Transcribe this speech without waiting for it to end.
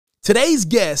Today's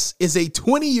guest is a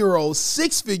 20-year-old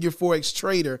six-figure Forex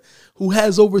trader who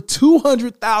has over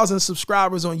 200,000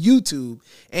 subscribers on YouTube,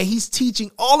 and he's teaching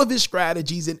all of his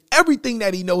strategies and everything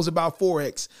that he knows about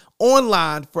Forex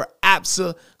online for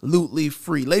absolutely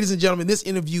free. Ladies and gentlemen, this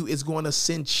interview is going to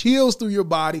send chills through your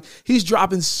body. He's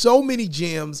dropping so many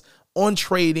gems on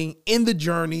trading in the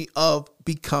journey of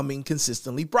becoming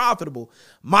consistently profitable.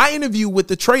 My interview with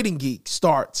the Trading Geek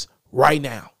starts right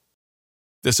now.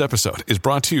 This episode is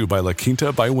brought to you by La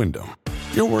Quinta by Wyndham.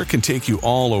 Your work can take you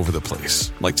all over the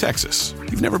place, like Texas.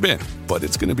 You've never been, but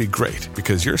it's going to be great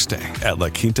because you're staying at La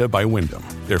Quinta by Wyndham.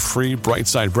 Their free Bright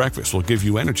Side breakfast will give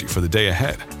you energy for the day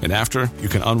ahead. And after, you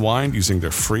can unwind using their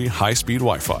free high-speed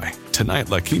Wi-Fi. Tonight,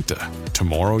 La Quinta.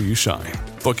 Tomorrow, you shine.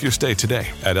 Book your stay today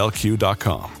at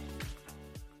lq.com.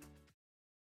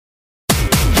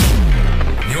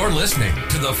 You're listening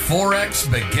to the Forex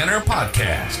Beginner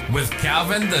Podcast with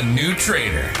Calvin the New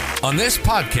Trader. On this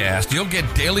podcast, you'll get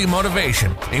daily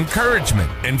motivation,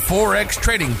 encouragement, and Forex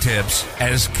trading tips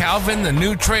as Calvin the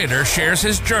New Trader shares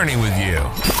his journey with you.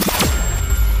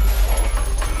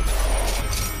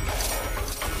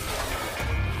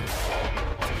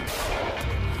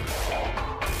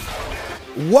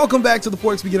 Welcome back to the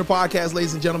Forex Beginner Podcast,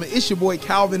 ladies and gentlemen. It's your boy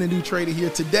Calvin the New Trader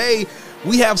here. Today,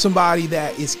 we have somebody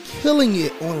that is killing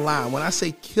it online. When I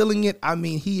say killing it, I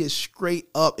mean he is straight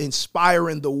up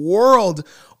inspiring the world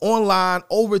online.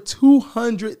 Over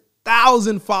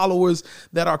 200,000 followers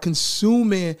that are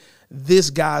consuming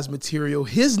this guy's material.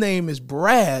 His name is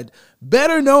Brad,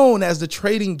 better known as the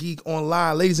Trading Geek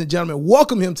online. Ladies and gentlemen,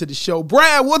 welcome him to the show.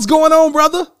 Brad, what's going on,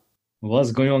 brother?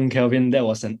 What's going on, Kelvin? That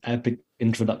was an epic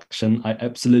introduction. I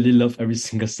absolutely love every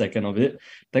single second of it.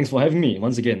 Thanks for having me.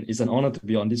 Once again, it's an honor to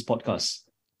be on this podcast.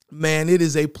 Man, it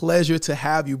is a pleasure to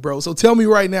have you, bro. So tell me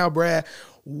right now, Brad,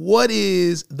 what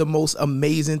is the most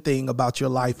amazing thing about your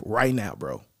life right now,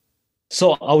 bro?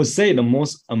 So I would say the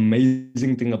most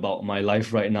amazing thing about my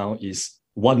life right now is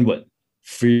one word: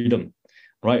 freedom.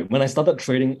 Right? When I started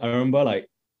trading, I remember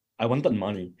I wanted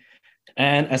money.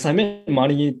 And as I made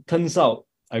money, turns out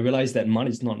I realized that money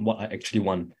is not what I actually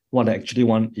want. What I actually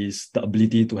want is the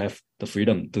ability to have the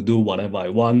freedom to do whatever I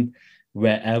want,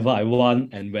 wherever I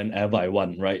want, and whenever I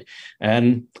want, right?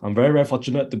 And I'm very, very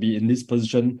fortunate to be in this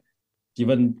position,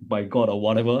 given by God or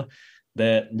whatever,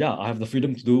 that, yeah, I have the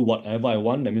freedom to do whatever I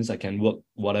want. That means I can work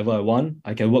whatever I want.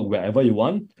 I can work wherever you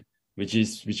want, which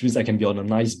means I can be on a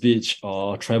nice beach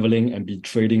or traveling and be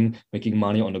trading, making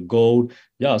money on the go.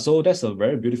 Yeah, so that's a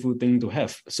very beautiful thing to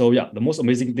have. So yeah, the most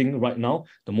amazing thing right now,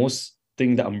 the most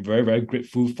thing that I'm very, very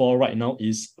grateful for right now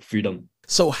is freedom.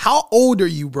 So how old are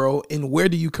you, bro, and where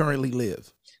do you currently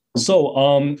live?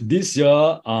 So this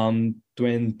year I'm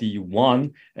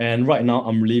 21, and right now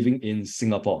I'm living in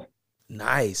Singapore.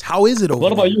 Nice. How is it over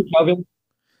What about there? you, Calvin?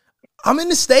 I'm in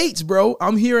the States, bro.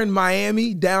 I'm here in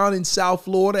Miami, down in South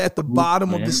Florida at the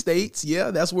bottom of the States.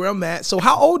 Yeah, that's where I'm at. So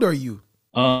how old are you?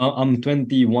 I'm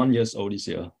 21 years old this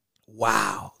year.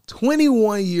 Wow.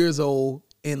 21 years old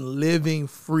and living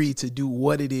free to do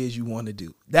what it is you want to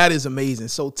do. That is amazing.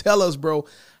 So tell us, bro,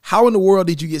 how in the world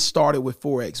did you get started with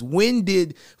Forex? When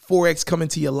did Forex come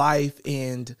into your life,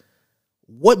 and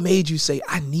what made you say,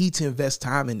 I need to invest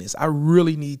time in this? I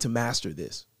really need to master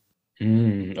this.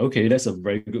 Okay, that's a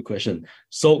very good question.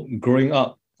 So growing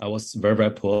up, I was very,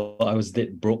 very poor. I was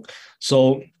dead broke.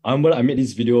 So I remember I made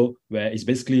this video where it's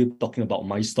basically talking about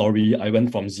my story. I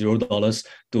went from $0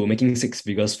 to making six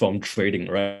figures from trading,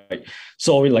 right?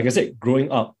 So like I said,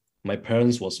 growing up, my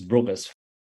parents was broke as.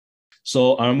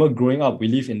 So I remember growing up, we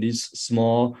live in this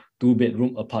small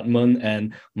 2-bedroom apartment,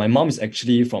 and my mom is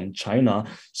actually from China.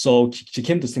 So she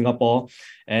came to Singapore,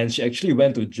 and she actually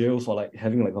went to jail for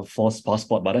having a false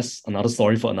passport, but that's another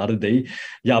story for another day.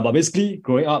 Yeah, but basically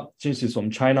growing up, since she's from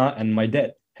China, and my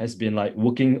dad has been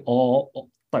working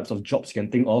all types of jobs you can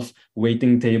think of,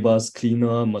 waiting tables,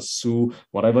 cleaner, masseuse,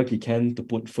 whatever he can to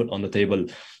put food on the table.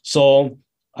 So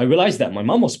I realized that my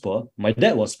mom was poor, my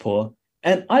dad was poor,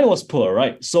 and I was poor,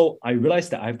 right? So I realized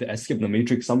that I have to escape the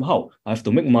matrix somehow. I have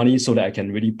to make money so that I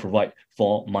can really provide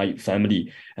for my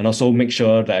family and also make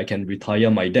sure that I can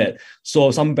retire my dad. So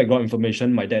some background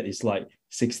information, my dad is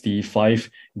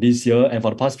 65 this year. And for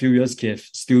the past few years, he has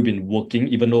still been working,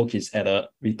 even though he's at a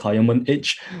retirement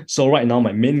age. So right now,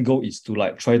 my main goal is to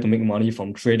try to make money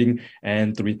from trading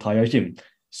and to retire him.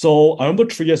 So I remember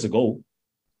 3 years ago,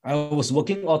 I was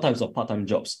working all types of part-time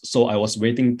jobs. So I was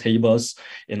waiting tables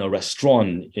in a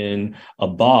restaurant, in a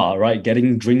bar, right?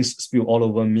 Getting drinks spilled all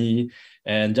over me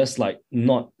and just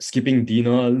not skipping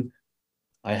dinner.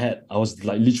 I was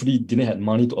literally didn't have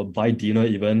money to buy dinner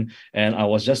even. And I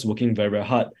was just working very, very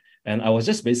hard. And I was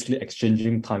just basically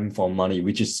exchanging time for money,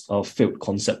 which is a failed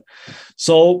concept.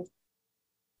 So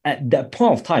at that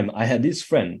point of time, I had this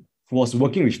friend who was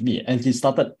working with me and he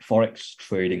started Forex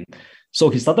trading. So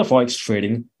he started Forex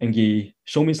trading and he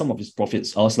showed me some of his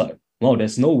profits. I was like, wow, there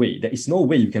is no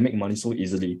way you can make money so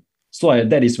easily. So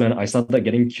that is when I started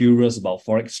getting curious about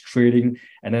Forex trading.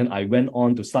 And then I went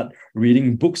on to start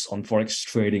reading books on Forex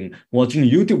trading, watching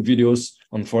YouTube videos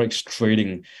on Forex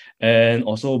trading, and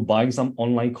also buying some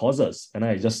online courses. And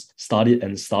I just studied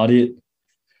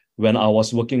when I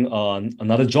was working on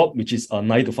another job, which is a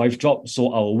 9-to-5 job.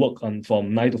 So I will work on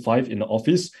from 9 to 5 in the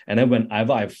office. And then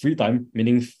whenever I have free time,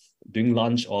 meaning doing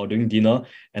lunch or doing dinner,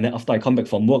 and then after I come back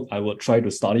from work, I will try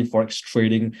to study Forex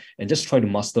trading and just try to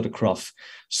master the craft.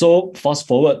 So fast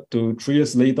forward to 3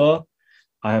 years later,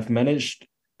 I have managed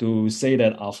to say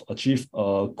that I've achieved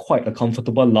quite a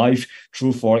comfortable life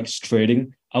through Forex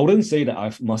trading. I wouldn't say that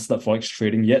I've mastered Forex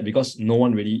trading yet because no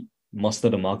one really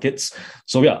mastered the markets.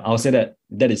 So yeah, I'll say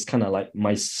that is kind of like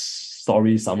my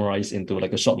story summarized into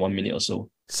like a short 1 minute or so.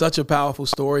 Such a powerful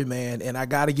story, man. And I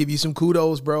got to give you some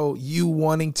kudos, bro. You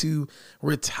wanting to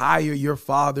retire your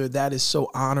father, that is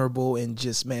so honorable. And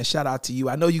just, man, shout out to you.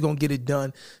 I know you're going to get it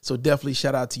done. So definitely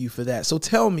shout out to you for that. So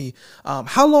tell me,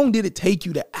 how long did it take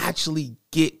you to actually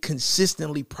get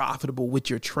consistently profitable with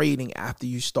your trading after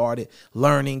you started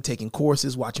learning, taking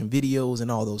courses, watching videos,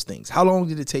 and all those things? How long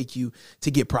did it take you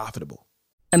to get profitable?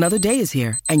 Another day is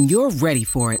here and you're ready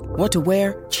for it. What to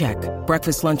wear? Check.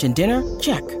 Breakfast, lunch, and dinner?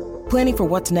 Check. Planning for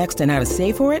what's next and how to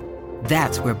save for it?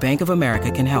 That's where Bank of America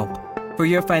can help. For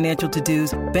your financial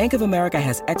to-dos, Bank of America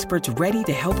has experts ready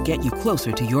to help get you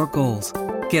closer to your goals.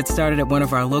 Get started at one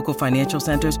of our local financial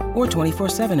centers or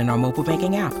 24/7 in our mobile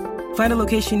banking app. Find a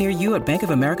location near you at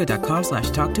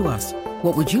bankofamerica.com/talktous.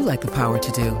 What would you like the power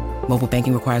to do? Mobile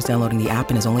banking requires downloading the app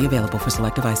and is only available for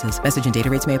select devices. Message and data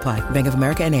rates may apply. Bank of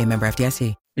America NA, member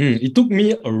FDIC. It took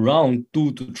me around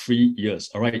 2 to 3 years.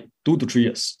 All right, 2 to 3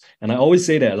 years. And I always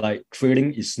say that like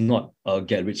trading is not a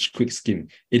get rich quick scheme.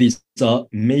 It is a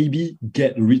maybe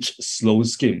get rich slow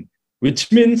scheme,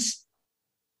 which means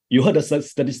you heard the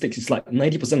statistics. It's like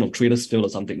 90% of traders fail or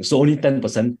something. So only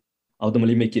 10%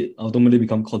 ultimately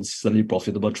become consistently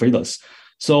profitable traders.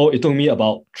 So it took me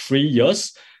about 3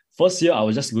 years. First year, I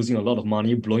was just losing a lot of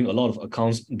money, blowing a lot of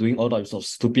accounts, doing all types of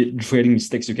stupid trading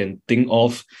mistakes you can think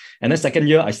of. And then second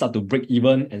year, I start to break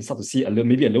even and start to see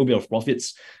maybe a little bit of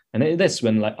profits. And then that's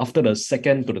when, like after the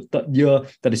second to the third year,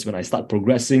 that is when I start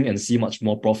progressing and see much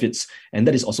more profits. And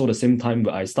that is also the same time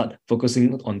where I start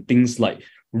focusing on things like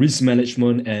risk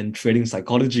management and trading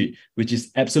psychology, which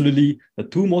is absolutely the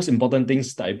two most important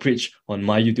things that I preach on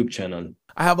my YouTube channel.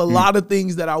 I have a lot of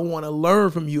things that I want to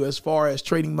learn from you as far as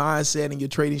trading mindset and your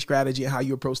trading strategy and how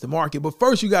you approach the market. But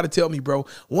first, you got to tell me, bro,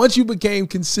 once you became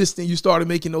consistent, you started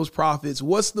making those profits.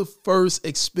 What's the first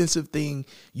expensive thing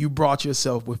you brought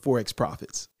yourself with Forex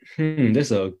profits?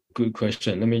 That's a good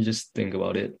question. Let me just think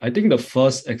about it. I think the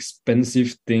first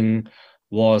expensive thing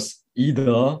was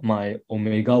either my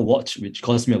Omega watch, which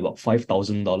cost me about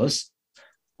 $5,000,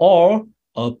 or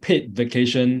a paid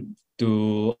vacation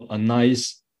to a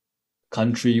nice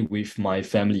country with my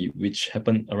family, which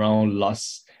happened around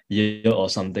last year or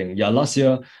something. Yeah, last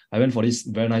year I went for this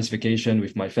very nice vacation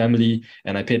with my family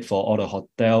and I paid for all the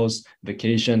hotels,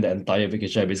 vacation, the entire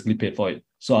vacation. I basically paid for it.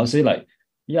 So I'll say like,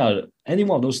 yeah, any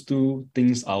one of those two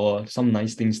things are some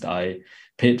nice things that I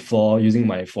paid for using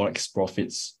my Forex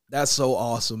profits. That's so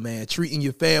awesome, man. Treating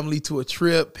your family to a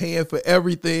trip, paying for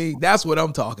everything. That's what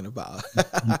I'm talking about.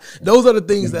 Those are the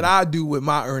things that I do with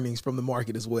my earnings from the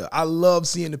market as well. I love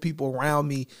seeing the people around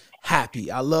me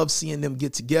happy. I love seeing them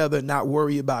get together, not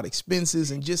worry about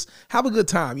expenses, and just have a good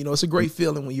time. You know, it's a great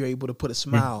feeling when you're able to put a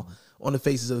smile on the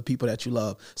faces of the people that you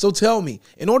love. So tell me,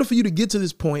 in order for you to get to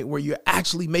this point where you're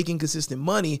actually making consistent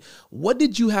money, what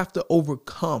did you have to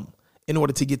overcome in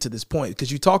order to get to this point?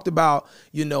 Because you talked about,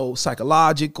 you know,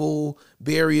 psychological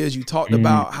barriers. You talked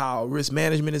about how risk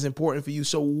management is important for you.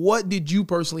 So what did you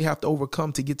personally have to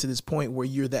overcome to get to this point where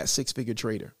you're that six-figure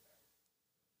trader?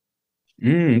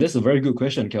 That's a very good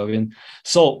question, Kelvin.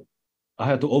 So I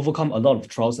had to overcome a lot of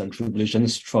trials and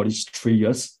tribulations throughout these 3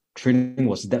 years. Trading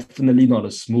was definitely not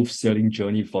a smooth sailing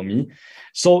journey for me.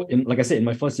 So like I said, in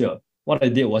my first year, what I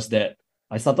did was that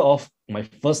I started off my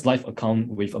first live account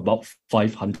with about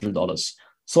 $500.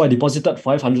 So I deposited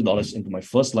 $500 into my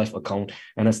first live account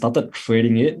and I started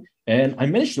trading it, and I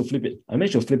managed to flip it. I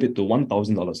managed to flip it to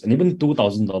 $1,000 and even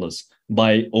 $2,000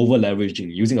 by over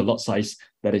leveraging, using a lot size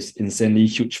that is insanely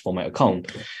huge for my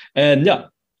account. And yeah,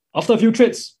 after a few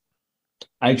trades,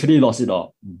 I actually lost it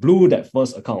all, blew that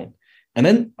first account. And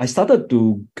then I started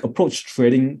to approach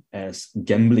trading as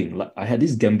gambling. Like I had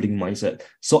this gambling mindset.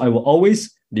 So I will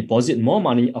always deposit more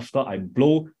money after I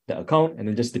blow the account, and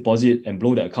then just deposit and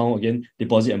blow the account again,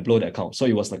 deposit and blow the account. So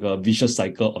it was like a vicious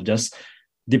cycle of just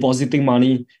depositing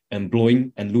money and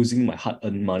blowing and losing my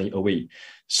hard-earned money away.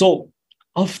 So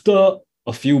after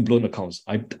a few blown accounts,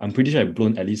 I'm pretty sure I've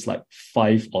blown at least like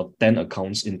 5 or 10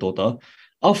 accounts in total.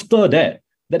 After that,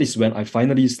 that is when I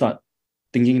finally start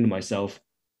thinking to myself,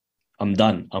 I'm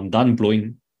done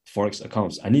blowing Forex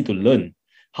accounts. I need to learn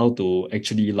how to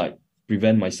actually like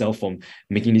prevent myself from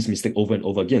making this mistake over and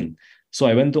over again. So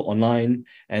I went to online,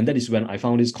 and that is when I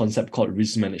found this concept called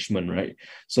risk management, right?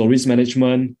 So risk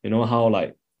management, you know how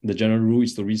like the general rule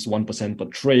is to risk 1% per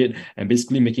trade, and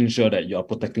basically making sure that you are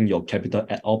protecting your capital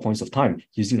at all points of time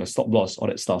using a stop loss, all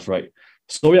that stuff, right?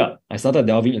 So yeah, I started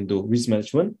delving into risk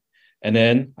management, and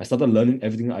then I started learning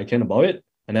everything I can about it.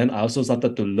 And then I also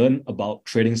started to learn about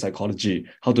trading psychology,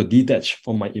 how to detach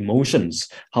from my emotions,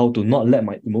 how to not let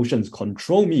my emotions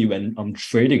control me when I'm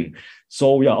trading.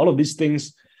 So yeah, all of these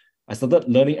things, I started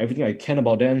learning everything I can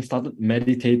about them, started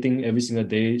meditating every single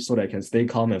day so that I can stay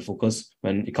calm and focused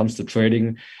when it comes to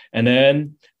trading. And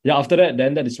then, yeah, after that,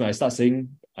 then that is when I start saying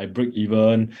I break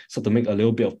even, start to make a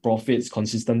little bit of profits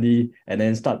consistently, and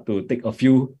then start to take a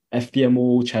few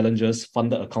FPMO challenges,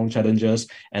 funded account challenges,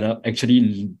 and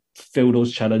actually fail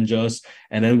those challenges,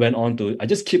 and then went on to, I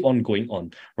just keep on going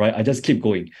on, right? I just keep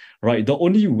going, right? The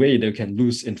only way that you can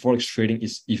lose in Forex trading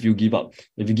is if you give up.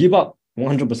 If you give up,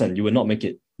 100%, you will not make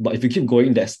it. But if you keep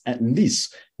going, there's at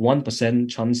least 1%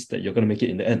 chance that you're going to make it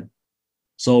in the end.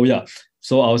 So yeah,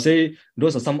 so I would say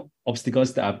those are some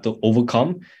obstacles that I have to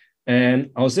overcome. And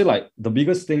I would say like the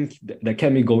biggest thing that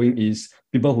kept me going is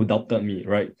people who doubted me,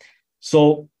 right?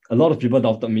 So a lot of people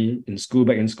doubted me in school.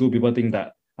 Back in school, people think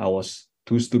that I was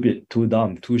too stupid, too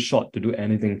dumb, too short to do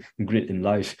anything great in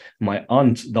life. My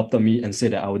aunt doubted me and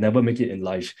said that I would never make it in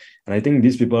life. And I think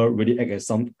these people really act as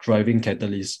some driving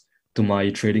catalyst to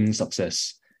my trading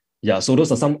success. Yeah, so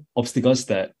those are some obstacles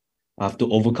that I have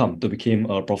to overcome to become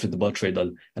a profitable trader.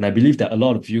 And I believe that a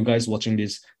lot of you guys watching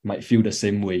this might feel the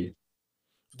same way.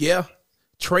 Yeah,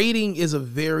 trading is a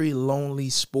very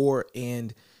lonely sport,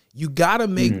 and you got to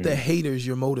make the haters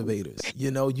your motivators.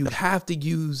 You know, you have to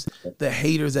use the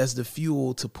haters as the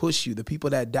fuel to push you, the people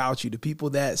that doubt you, the people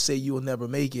that say you will never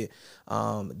make it.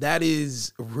 That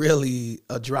is really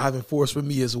a driving force for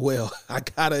me as well. I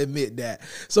got to admit that.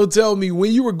 So tell me,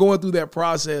 when you were going through that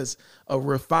process of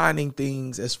refining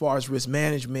things as far as risk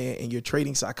management and your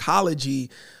trading psychology,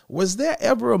 was there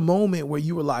ever a moment where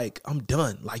you were like, I'm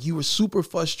done? Like you were super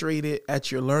frustrated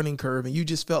at your learning curve and you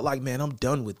just felt like, man, I'm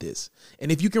done with this.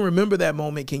 And if you can remember that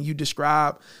moment, can you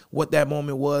describe what that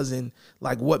moment was and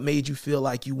like what made you feel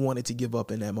like you wanted to give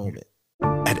up in that moment?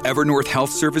 At Evernorth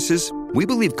Health Services, we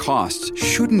believe costs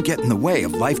shouldn't get in the way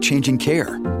of life-changing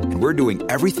care. And we're doing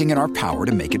everything in our power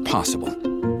to make it possible.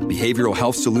 Behavioral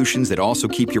health solutions that also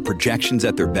keep your projections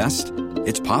at their best?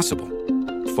 It's possible.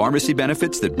 Pharmacy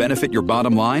benefits that benefit your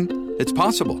bottom line? It's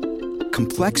possible.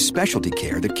 Complex specialty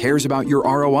care that cares about your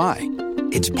ROI?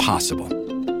 It's possible.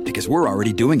 Because we're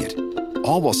already doing it.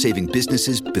 All while saving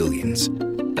businesses billions.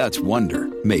 That's Wonder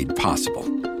made possible.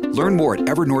 Learn more at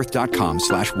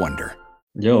evernorth.com/wonder.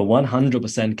 Yo,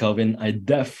 100% Calvin. I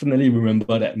definitely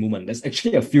remember that moment. There's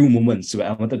actually a few moments where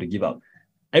I wanted to give up.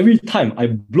 Every time I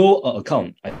blow an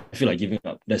account, I feel like giving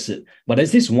up. That's it. But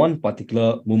there's this one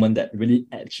particular moment that really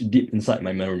etched deep inside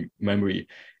my memory.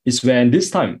 It's when this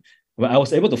time, when I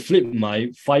was able to flip my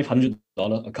 $500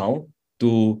 account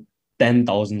to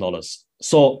 $10,000.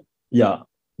 So yeah,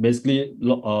 basically,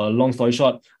 long story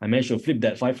short, I managed to flip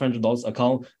that $500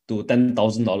 account to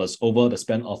 $10,000 over the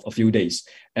span of a few days.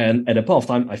 And at the point of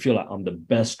time, I feel like I'm the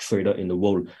best trader in the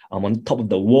world. I'm on top of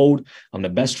the world. I'm the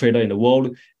best trader in the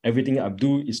world. Everything I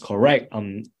do is correct.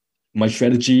 My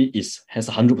strategy has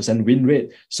 100% win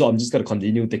rate. So I'm just going to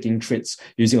continue taking trades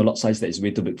using a lot size that is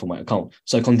way too big for my account.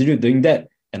 So I continue doing that.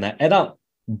 And I end up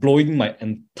blowing my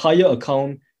entire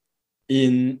account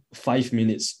in 5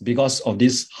 minutes because of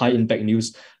this high impact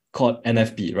news called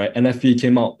NFP, right? NFP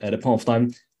came out at a point of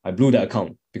time. I blew the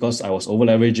account because I was over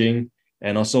leveraging.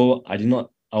 And also I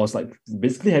was like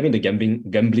basically having the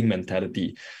gambling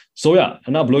mentality. So yeah, I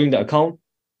ended up blowing the account.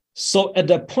 So at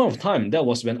that point of time, that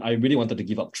was when I really wanted to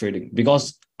give up trading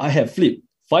because I had flipped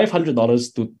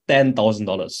 $500 to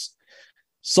 $10,000.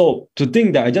 So to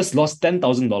think that I just lost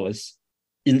 $10,000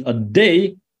 in a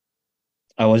day,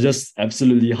 I was just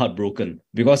absolutely heartbroken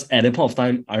because at that point of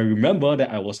time, I remember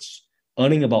that I was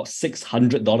earning about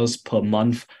 $600 per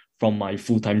month from my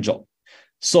full-time job.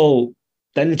 So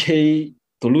 10K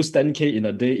to lose 10K in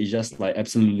a day is just like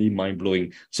absolutely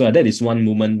mind-blowing. So that is one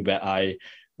moment where I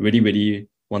really, really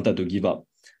wanted to give up.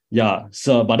 Yeah.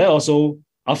 So, but that also,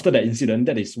 after that incident,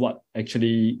 that is what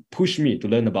actually pushed me to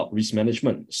learn about risk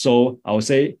management. So I would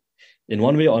say, in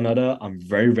one way or another, I'm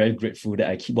very, very grateful that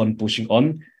I keep on pushing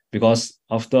on, because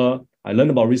after I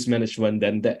learned about risk management,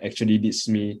 then that actually leads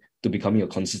me to becoming a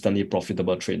consistently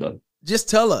profitable trader. Just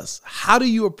tell us, how do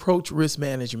you approach risk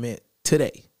management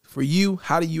today? For you,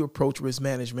 how do you approach risk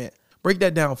management? Break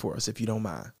that down for us if you don't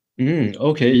mind.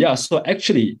 Okay, yeah. So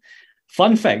actually,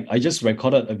 fun fact, I just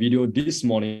recorded a video this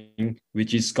morning,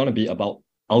 which is going to be about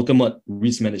ultimate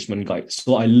risk management guide.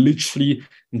 So I literally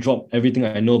dropped everything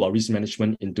I know about risk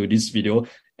management into this video,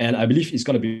 and I believe it's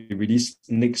going to be released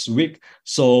next week.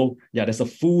 So yeah, there's a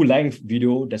full-length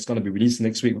video that's going to be released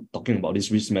next week talking about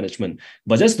this risk management.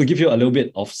 But just to give you a little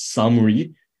bit of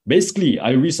summary, basically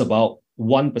I risk about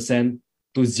 1%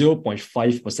 to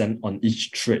 0.5% on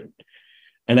each trade.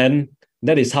 And then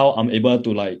that is how I'm able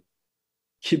to like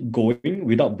keep going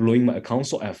without blowing my account,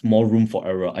 so I have more room for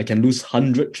error. I can lose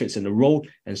 100 trades in a row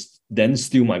and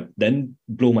then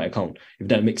blow my account, if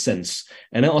that makes sense.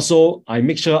 And then also I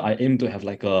make sure I aim to have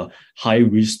like a high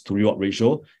risk to reward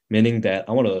ratio, meaning that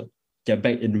I want to get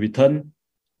back in return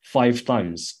 5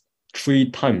 times,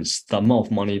 3 times the amount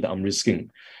of money that I'm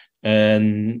risking.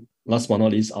 And last but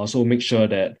not least, I also make sure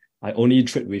that I only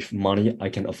trade with money I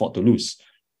can afford to lose.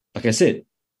 Like I said,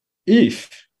 if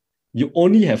you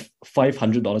only have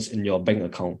 $500 in your bank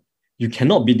account, you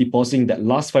cannot be depositing that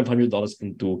last $500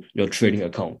 into your trading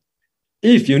account.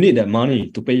 If you need that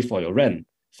money to pay for your rent,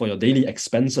 for your daily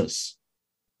expenses,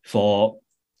 for,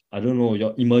 I don't know,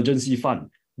 your emergency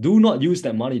fund, do not use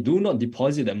that money. Do not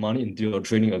deposit that money into your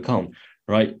trading account,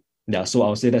 right? Yeah, so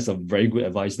I'll say that's a very good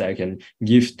advice that I can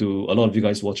give to a lot of you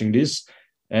guys watching this.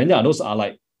 And yeah, those are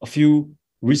like a few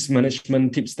risk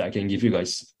management tips that I can give you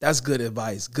guys. That's good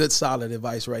advice. Good, solid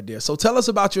advice right there. So tell us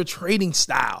about your trading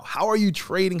style. How are you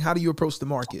trading? How do you approach the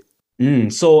market?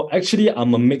 So actually,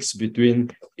 I'm a mix between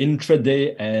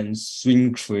intraday and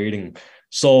swing trading.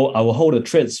 So I will hold the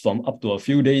trades from up to a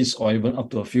few days or even up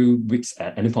to a few weeks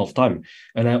at any point of time.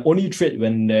 And I only trade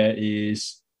when there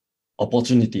is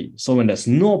opportunity. So when there's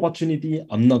no opportunity,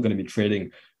 I'm not going to be trading.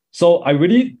 So I'm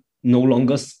no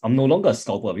longer a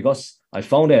scalper, because I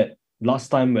found that last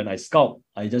time when I scalp,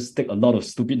 I just take a lot of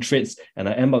stupid trades and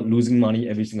I end up losing money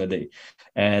every single day.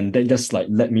 And that just like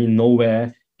led me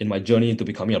nowhere in my journey to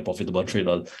becoming a profitable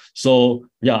trader. So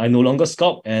yeah, I no longer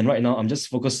scalp. And right now I'm just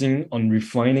focusing on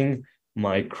refining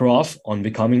my craft on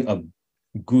becoming a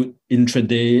good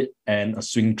intraday and a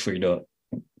swing trader.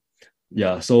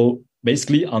 Yeah, so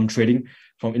basically I'm trading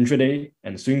from intraday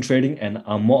and swing trading, and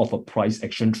I'm more of a price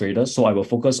action trader. So I will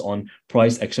focus on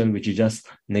price action, which is just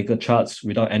naked charts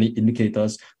without any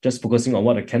indicators, just focusing on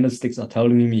what the candlesticks are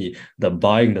telling me, the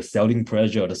buying, the selling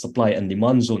pressure, the supply and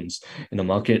demand zones in the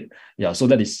market. Yeah, so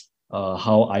that is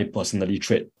how I personally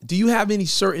trade. Do you have any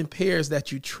certain pairs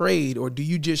that you trade, or do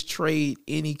you just trade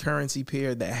any currency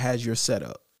pair that has your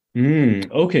setup?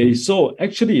 Okay, so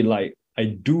actually, like, I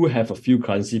do have a few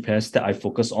currency pairs that I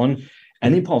focus on.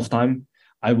 Any point of time,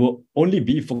 I will only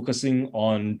be focusing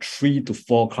on 3 to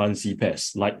 4 currency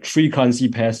pairs, like 3 currency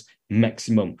pairs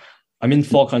maximum.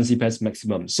 4 currency pairs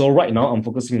maximum. So right now I'm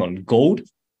focusing on gold,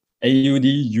 AUD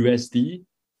USD,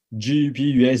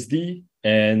 GBP USD,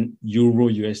 and Euro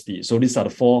USD. So these are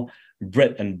the 4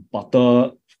 bread and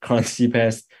butter currency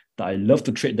pairs that I love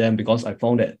to trade them, because I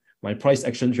found that my price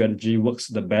action strategy works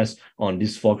the best on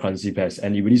these 4 currency pairs,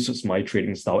 and it really suits my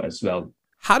trading style as well.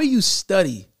 How do you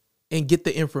study and get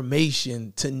the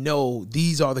information to know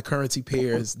these are the currency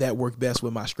pairs that work best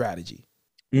with my strategy?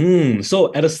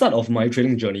 So at the start of my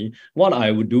trading journey, what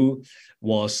I would do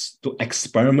was to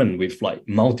experiment with like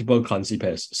multiple currency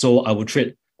pairs. So I would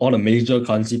trade all the major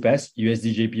currency pairs,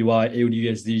 USD, JPY, AUD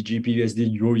USD, GBP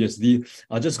USD, Euro USD.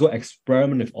 I'll just go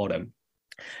experiment with all them.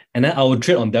 And then I will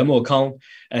trade on demo account,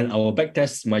 and I will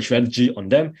backtest my strategy on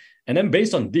them. And then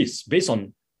based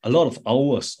on a lot of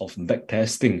hours of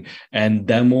backtesting and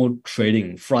demo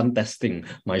trading, front testing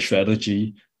my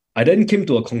strategy, I then came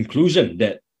to a conclusion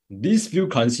that these few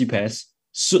currency pairs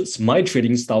suits my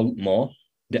trading style more.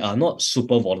 They are not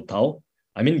super volatile.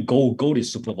 Gold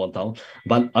is super volatile,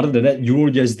 but other than that,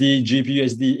 Euro USD, GBP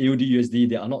USD, AUD USD,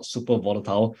 they are not super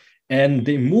volatile, and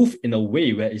they move in a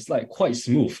way where it's like quite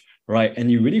smooth, right? And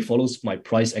it really follows my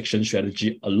price action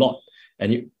strategy a lot.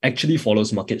 And it actually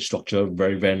follows market structure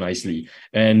very, very nicely.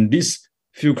 And these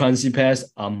few currency pairs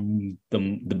are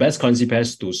the best currency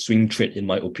pairs to swing trade, in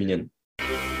my opinion.